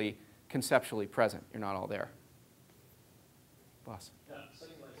intrinsically, conceptually present. You're not all there. Boss.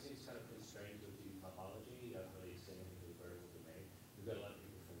 Second Life seems kind of constrained with the topology. You haven't really seen anything with vertical domain. We've got a lot of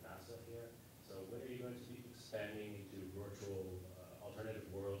people from NASA here. So when are you going to be expanding into virtual alternative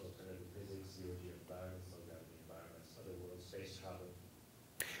worlds, alternative physics, zero-G environments, low-gravity environments, other worlds, space travel?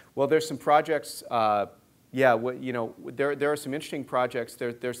 Well, there's some projects. There are some interesting projects.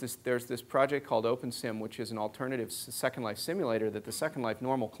 There's this project called OpenSim, which is an alternative Second Life simulator that the Second Life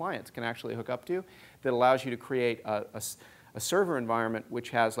normal clients can actually hook up to, that allows you to create a server environment which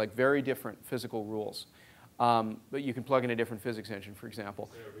has like very different physical rules. But you can plug in a different physics engine, for example.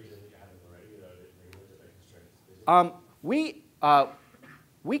 Is there a reason that you haven't already?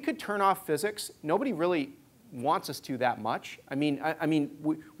 We could turn off physics. Nobody really wants us to that much. I mean,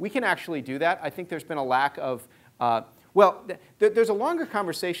 we can actually do that. I think there's been a lack of, there's a longer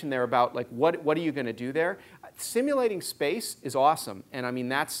conversation there about like what are you going to do there. Simulating space is awesome, and I mean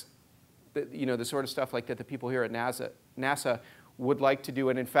that's the sort of stuff like that the people here at NASA would like to do,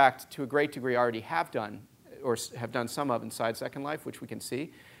 and in fact, to a great degree, already have done, or have done some of inside Second Life, which we can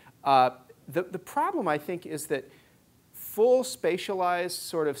see. The problem, I think, is that full spatialized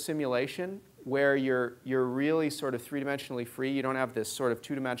sort of simulation, where you're really sort of three-dimensionally free, you don't have this sort of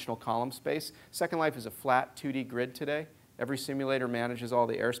two-dimensional column space. Second Life is a flat 2D grid today. Every simulator manages all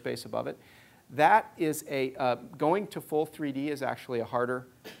the airspace above it. That is going to full 3D is actually a harder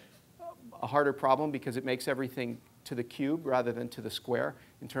problem because it makes everything to the cube rather than to the square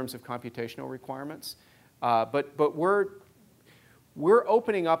in terms of computational requirements. But we're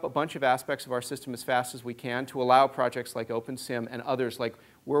opening up a bunch of aspects of our system as fast as we can to allow projects like OpenSim and others like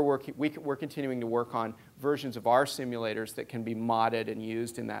we're continuing to work on versions of our simulators that can be modded and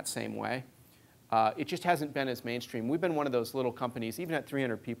used in that same way. It just hasn't been as mainstream. We've been one of those little companies, even at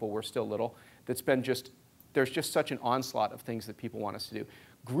 300 people, we're still little, that's been there's just such an onslaught of things that people want us to do.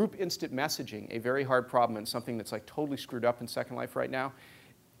 Group instant messaging, a very hard problem and something that's like totally screwed up in Second Life right now,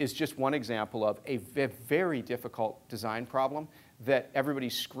 is just one example of a very difficult design problem that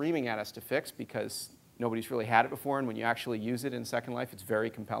everybody's screaming at us to fix because nobody's really had it before, and when you actually use it in Second Life, it's very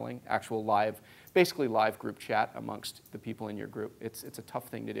compelling. Actual basically live group chat amongst the people in your group. It's a tough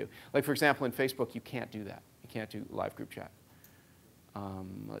thing to do. Like for example, in Facebook, you can't do that. You can't do live group chat.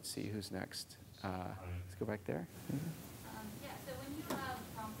 Let's see, who's next? Let's go back there. So when you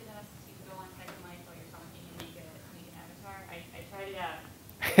prompted us to go on Second Life while you're talking and make an avatar, I tried it out.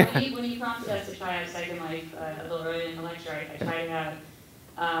 When you prompted us to try out Second Life a little earlier in the lecture, I tried it out.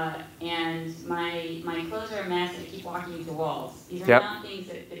 and my clothes are a mess. I keep walking into walls. These are Yep. not things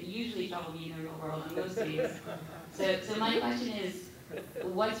that usually trouble me in the real world in most days. So my question is,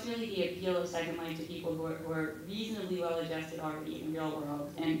 what's really the appeal of Second Life to people who are reasonably well adjusted already in the real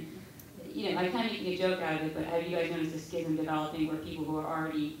world? And I'm kind of making a joke out of it, but have you guys noticed a schism developing where people who are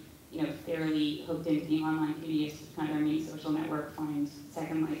already fairly hooked into the online community as kind of their main social network find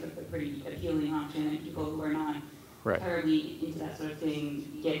Second Life a pretty appealing option, and people who are not terribly into that sort of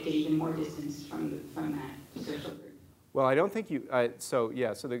thing get even more distanced from that social group? Well, I don't think you. So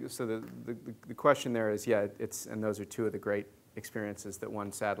the question there is, and those are two of the great experiences that one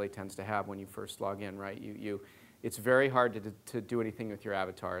sadly tends to have when you first log in, right? It's very hard to do anything with your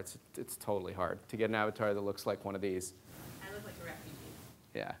avatar. It's totally hard to get an avatar that looks like one of these. I look like a refugee.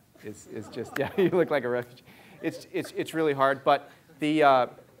 Yeah, it's just you look like a refugee. It's really hard, but the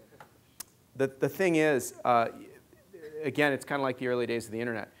thing is, again, it's kind of like the early days of the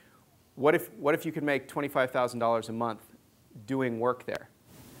internet. What if you could make $25,000 a month doing work there?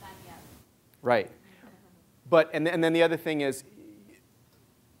 Right. But and then the other thing is,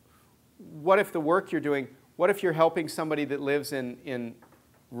 what if the work you're doing? What if you're helping somebody that lives in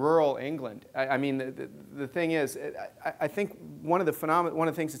rural England? I mean, the thing is, I think one of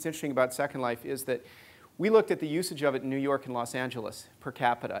the things that's interesting about Second Life is that we looked at the usage of it in New York and Los Angeles per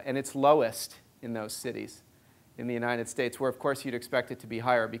capita, and it's lowest in those cities in the United States, where of course you'd expect it to be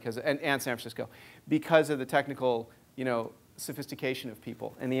higher because, and San Francisco, because of the technical, sophistication of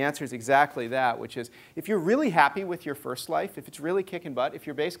people. And the answer is exactly that, which is, if you're really happy with your first life, if it's really kicking butt, if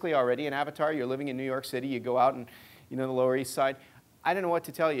you're basically already an avatar, you're living in New York City, you go out and, the Lower East Side, I don't know what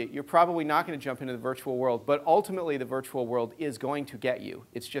to tell you. You're probably not going to jump into the virtual world, but ultimately the virtual world is going to get you.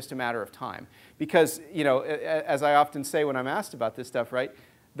 It's just a matter of time. Because, as I often say when I'm asked about this stuff, right,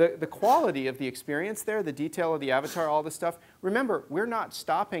 the quality of the experience there, the detail of the avatar, all this stuff, remember, we're not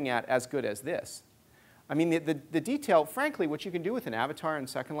stopping at as good as this. I mean, the detail, frankly, what you can do with an avatar in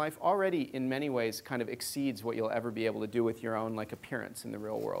Second Life already in many ways kind of exceeds what you'll ever be able to do with your own appearance in the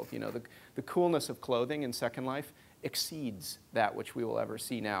real world. The coolness of clothing in Second Life exceeds that which we will ever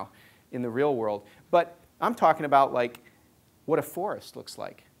see now in the real world. But I'm talking about what a forest looks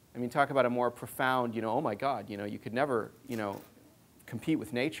like. I mean, talk about a more profound, oh my God, you could never, compete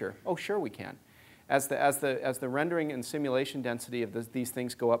with nature. Oh, sure we can. As the rendering and simulation density of these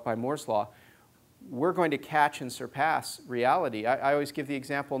things go up by Moore's law, we're going to catch and surpass reality. I always give the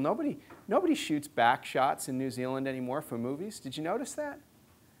example, nobody shoots back shots in New Zealand anymore for movies. Did you notice that?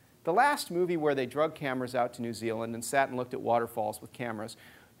 The last movie where they drug cameras out to New Zealand and sat and looked at waterfalls with cameras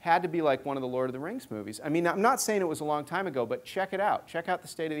had to be like one of the Lord of the Rings movies. I mean, I'm not saying it was a long time ago, but check it out. Check out the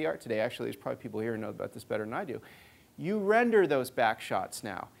state of the art today. Actually, there's probably people here who know about this better than I do. You render those back shots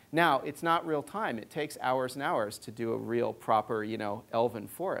now. Now, it's not real time. It takes hours and hours to do a real proper, elven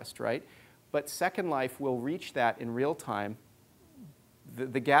forest, right? But Second Life will reach that in real time.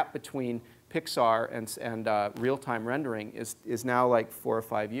 The gap between Pixar and real-time rendering is now like 4 or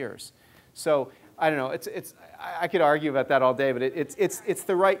 5 years. So I don't know. I could argue about that all day, but it's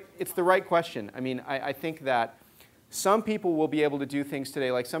the right question. I mean, I think that some people will be able to do things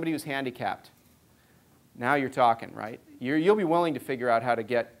today, like somebody who's handicapped. Now you're talking, right? You'll be willing to figure out how to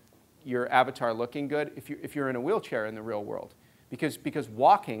get your avatar looking good if you're in a wheelchair in the real world. Because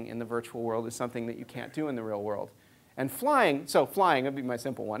walking in the virtual world is something that you can't do in the real world. And flying would be my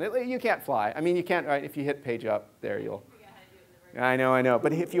simple one. You can't fly. I mean, you can't, right? If you hit page up, there you'll. I know.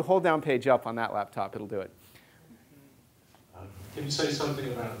 But if you hold down page up on that laptop, it'll do it. Can you say something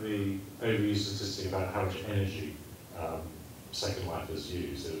about the overview statistic about how much energy Second Life has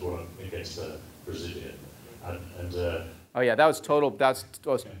used? It was one against the Brazilian. Oh yeah, that was total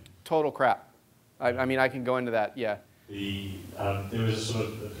crap. I mean, I can go into that. Yeah. There was a sort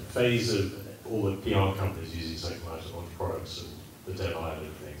of phase of all the PR companies using Second Life to launch products and the demo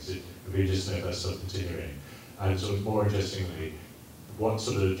and things. It would be interesting if that's still continuing. And sort of more interestingly,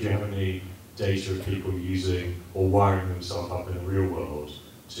 do you have any data of people using or wiring themselves up in the real world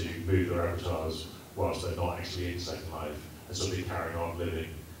to move their avatars whilst they're not actually in Second Life and sort of carrying on living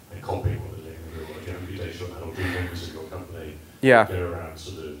and copying what they're doing in the real world? Do you have any data on that, or do members of your company go around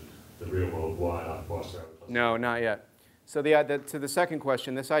sort of the real world wired up whilst their avatars? No, not yet. So to the second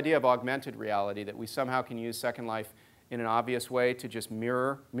question, this idea of augmented reality, that we somehow can use Second Life in an obvious way to just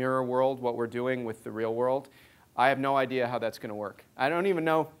mirror world what we're doing with the real world, I have no idea how that's going to work. I don't even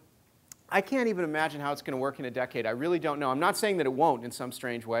know. I can't even imagine how it's going to work in a decade. I really don't know. I'm not saying that it won't in some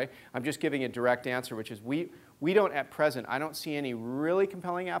strange way. I'm just giving a direct answer, which is we don't at present, I don't see any really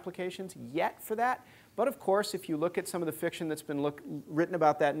compelling applications yet for that. But of course, if you look at some of the fiction that's been written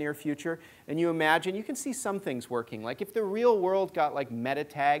about that near future, and you imagine, you can see some things working. Like if the real world got like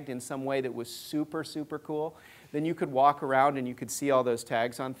meta-tagged in some way that was super, super cool, then you could walk around and you could see all those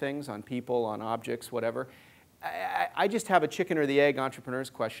tags on things, on people, on objects, whatever. I just have a chicken or the egg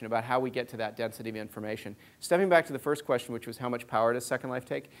entrepreneur's question about how we get to that density of information. Stepping back to the first question, which was how much power does Second Life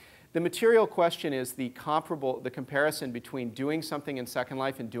take? The material question is the comparison between doing something in Second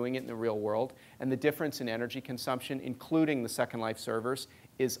Life and doing it in the real world, and the difference in energy consumption, including the Second Life servers,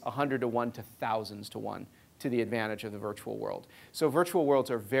 is 100 to 1 to thousands to 1 to the advantage of the virtual world. So virtual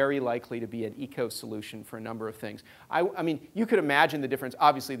worlds are very likely to be an eco-solution for a number of things. I mean, you could imagine the difference.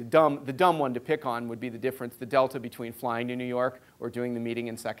 Obviously, the dumb one to pick on would be the difference, the delta between flying to New York or doing the meeting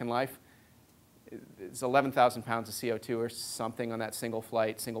in Second Life. It's 11,000 pounds of CO2 or something on that single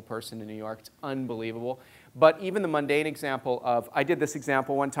flight, single person to New York. It's unbelievable. But even the mundane example of, I did this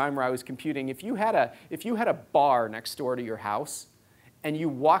example one time where I was computing, if you had a bar next door to your house, and you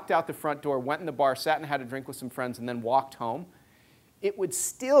walked out the front door, went in the bar, sat and had a drink with some friends, and then walked home, it would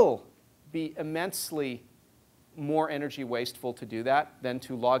still be immensely more energy wasteful to do that than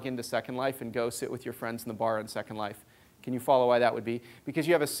to log into Second Life and go sit with your friends in the bar in Second Life. Can you follow why that would be? Because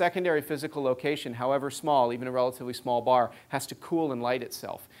you have a secondary physical location, however small, even a relatively small bar, has to cool and light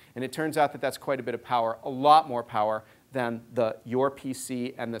itself. And it turns out that that's quite a bit of power, a lot more power than your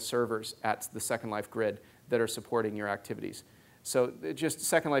PC and the servers at the Second Life grid that are supporting your activities. So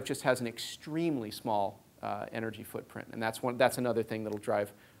Second Life just has an extremely small energy footprint, and that's another thing that'll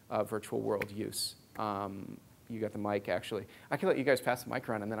drive virtual world use. You got the mic, actually. I can let you guys pass the mic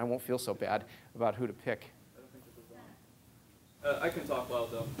around, and then I won't feel so bad about who to pick. I can talk loud,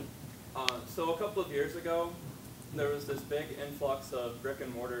 though. So a couple of years ago, there was this big influx of brick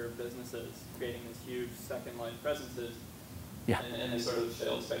and mortar businesses creating these huge Second Life presences. Yeah. And they sort of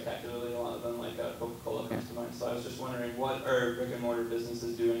failed spectacularly, a lot of them, like Coca-Cola comes to mind. So I was just wondering, what are brick and mortar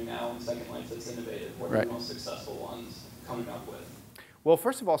businesses doing now in Second Life that's innovative? What are the most successful ones coming up with? Well,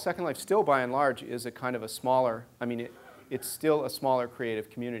 first of all, Second Life still, by and large, is a kind of a smaller, I mean, it's still a smaller creative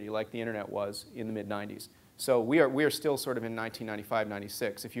community like the internet was in the mid-90s. So we are still sort of in 1995,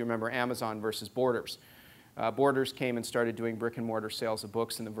 96. If you remember Amazon versus Borders. Borders came and started doing brick and mortar sales of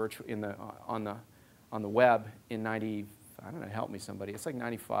books on the web in 90. I don't know, help me somebody. It's like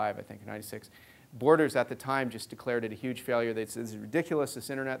 95, I think, or 96. Borders at the time just declared it a huge failure. They said, this is ridiculous,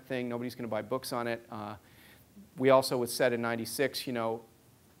 this internet thing. Nobody's going to buy books on it. We also said in 96, you know,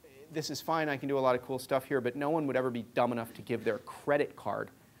 this is fine. I can do a lot of cool stuff here, but no one would ever be dumb enough to give their credit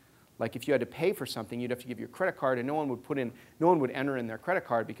card. Like if you had to pay for something, you'd have to give your credit card, and no one would enter in their credit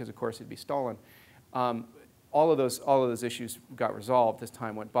card because, of course, it'd be stolen. All of those issues got resolved as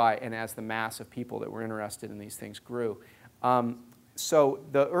time went by, and as the mass of people that were interested in these things grew. So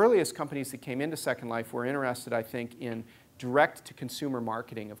the earliest companies that came into Second Life were interested, I think, in direct-to-consumer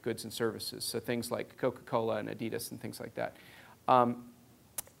marketing of goods and services, so things like Coca-Cola and Adidas and things like that.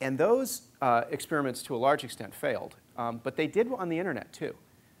 And those experiments, to a large extent, failed, but they did on the internet, too.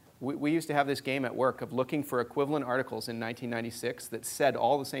 We used to have this game at work of looking for equivalent articles in 1996 that said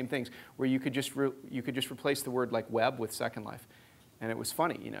all the same things, where you could just replace the word like web with Second Life. And it was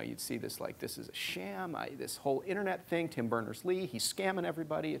funny, you know, you'd see this like, this is a sham, this whole internet thing, Tim Berners-Lee, he's scamming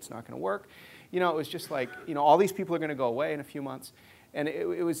everybody, it's not going to work. You know, it was just like, you know, all these people are going to go away in a few months. And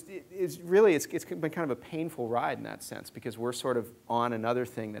it's been kind of a painful ride in that sense, because we're sort of on another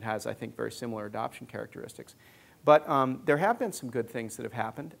thing that has, I think, very similar adoption characteristics. But there have been some good things that have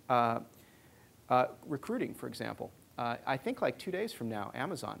happened. Recruiting, for example. I think like 2 days from now,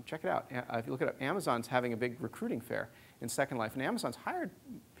 Amazon, check it out. If you look it up, Amazon's having a big recruiting fair in Second Life, and Amazon's hired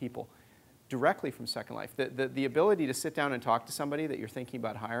people directly from Second Life. The ability to sit down and talk to somebody that you're thinking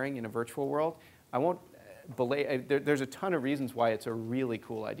about hiring in a virtual world, I won't belay, there's a ton of reasons why it's a really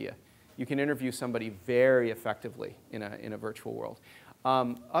cool idea. You can interview somebody very effectively in a virtual world.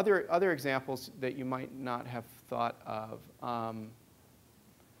 Other examples that you might not have thought of,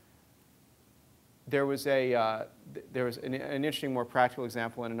 there was an interesting, more practical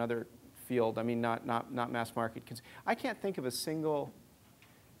example in another field. I mean, not mass market. I can't think of a single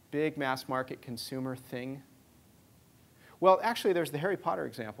big mass market consumer thing. Well, actually, there's the Harry Potter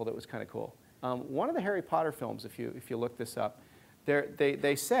example that was kind of cool. One of the Harry Potter films, if you look this up,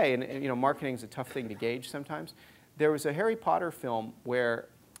 they say, and you know, marketing is a tough thing to gauge sometimes. There was a Harry Potter film where,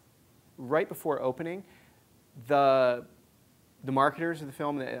 right before opening, the marketers of the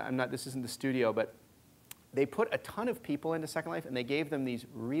film, this isn't the studio, but they put a ton of people into Second Life, and they gave them these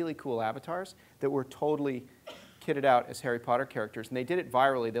really cool avatars that were totally kitted out as Harry Potter characters. And they did it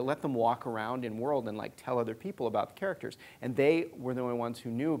virally. They let them walk around in world and like tell other people about the characters. And they were the only ones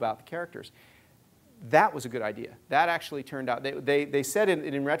who knew about the characters. that was a good idea. That actually turned out, they said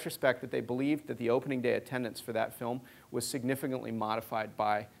in retrospect that they believed that the opening day attendance for that film was significantly modified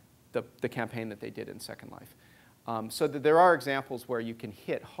by the campaign that they did in Second Life. So that there are examples where you can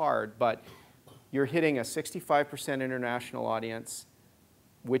hit hard, but you're hitting a 65% international audience,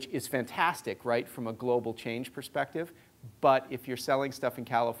 which is fantastic, right, from a global change perspective. But if you're selling stuff in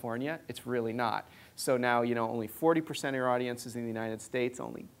California, it's really not. So now, you know, only 40% of your audience is in the United States,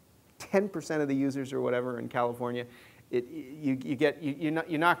 only 10% of the users or whatever in California. You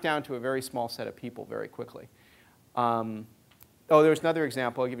knock down to a very small set of people very quickly. Oh, there's another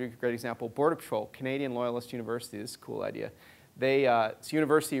example. I'll give you a great example. Border Patrol, Canadian Loyalist University. This is a cool idea. It's a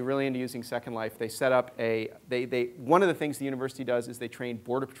university really into using Second Life. They set up one of the things the university does is they train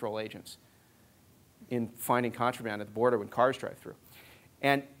Border Patrol agents in finding contraband at the border when cars drive through.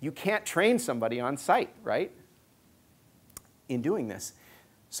 And you can't train somebody on site, right, in doing this.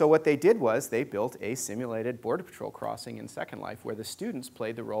 So what they did was they built a simulated Border Patrol crossing in Second Life where the students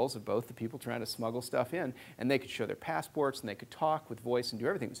played the roles of both the people trying to smuggle stuff in, and they could show their passports, and they could talk with voice and do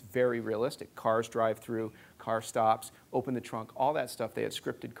everything. It was very realistic. Cars drive through, car stops, open the trunk, all that stuff. They had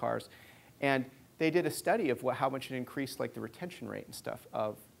scripted cars. And they did a study of how much it increased like the retention rate and stuff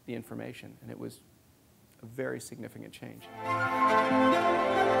of the information, and it was a very significant change.